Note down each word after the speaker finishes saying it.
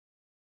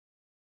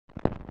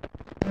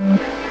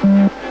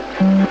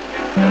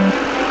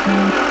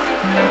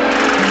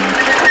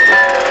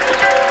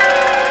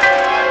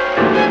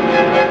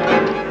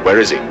Where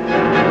is he?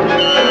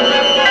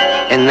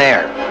 In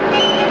there.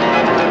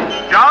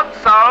 John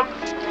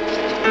Soames!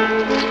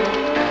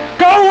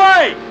 Go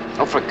away!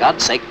 Oh, for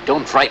God's sake,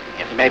 don't frighten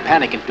him. He may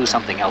panic and do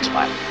something else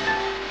violent.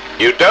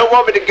 You don't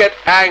want me to get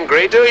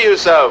angry, do you,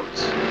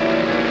 Soames?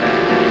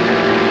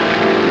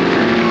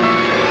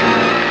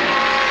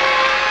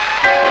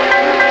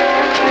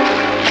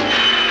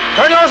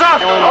 Turn those off!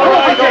 Turn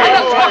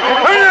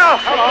it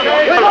off!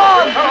 Come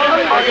on!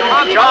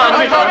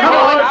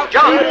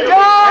 John!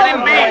 Let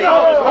him be!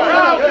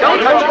 Don't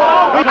touch him!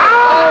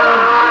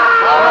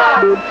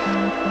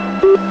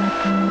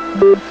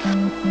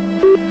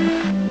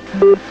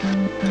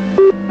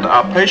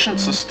 Our patient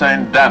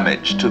sustained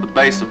damage to the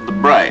base of the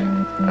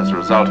brain. As a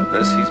result of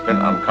this, he's been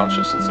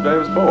unconscious since the day he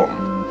was born.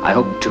 I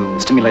hope to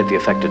stimulate the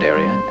affected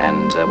area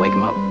and wake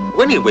him up.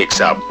 When he wakes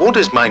up, won't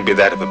his mind be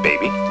that of a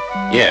baby?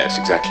 Yes,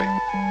 exactly.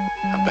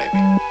 A baby.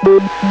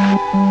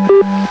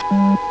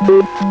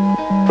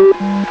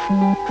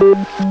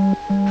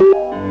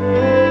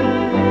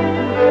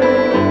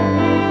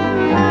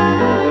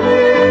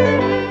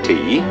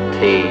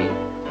 T.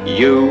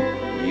 U.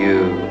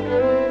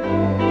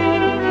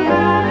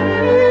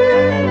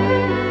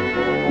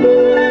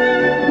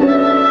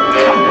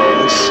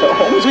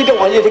 Soames, we don't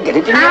want you to get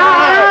it in your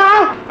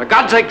eye. For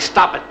God's sake,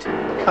 stop it.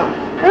 Come.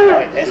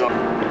 He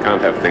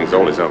can't have things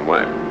all his own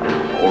way.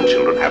 All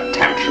children have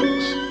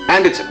tantrums.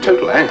 And it's a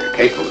total anchor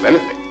capable of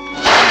anything.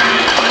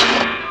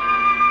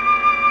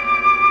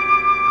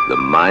 The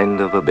mind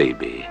of a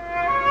baby.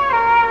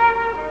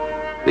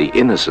 The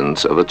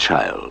innocence of a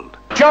child.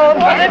 John,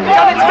 it's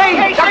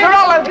me! Dr.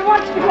 Olive! He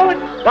wants to go in.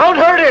 Don't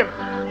hurt him!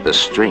 The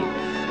strength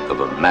of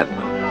a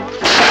madman.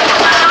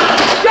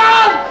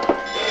 John!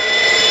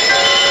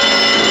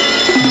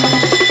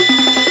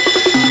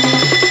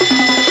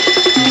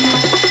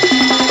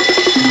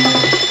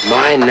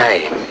 My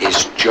name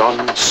is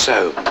John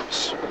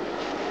Soames.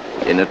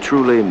 In a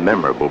truly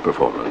memorable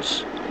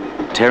performance,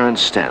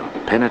 Terence Stamp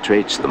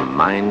penetrates the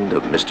mind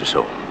of Mr.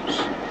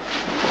 Soames.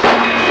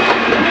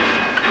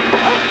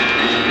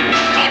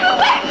 Keep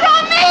away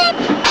from me!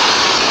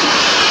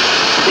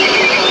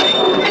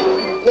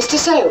 Mr.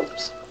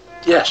 Soames?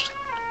 Yes.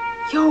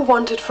 You're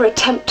wanted for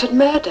attempted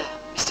murder,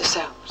 Mr.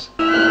 Soames.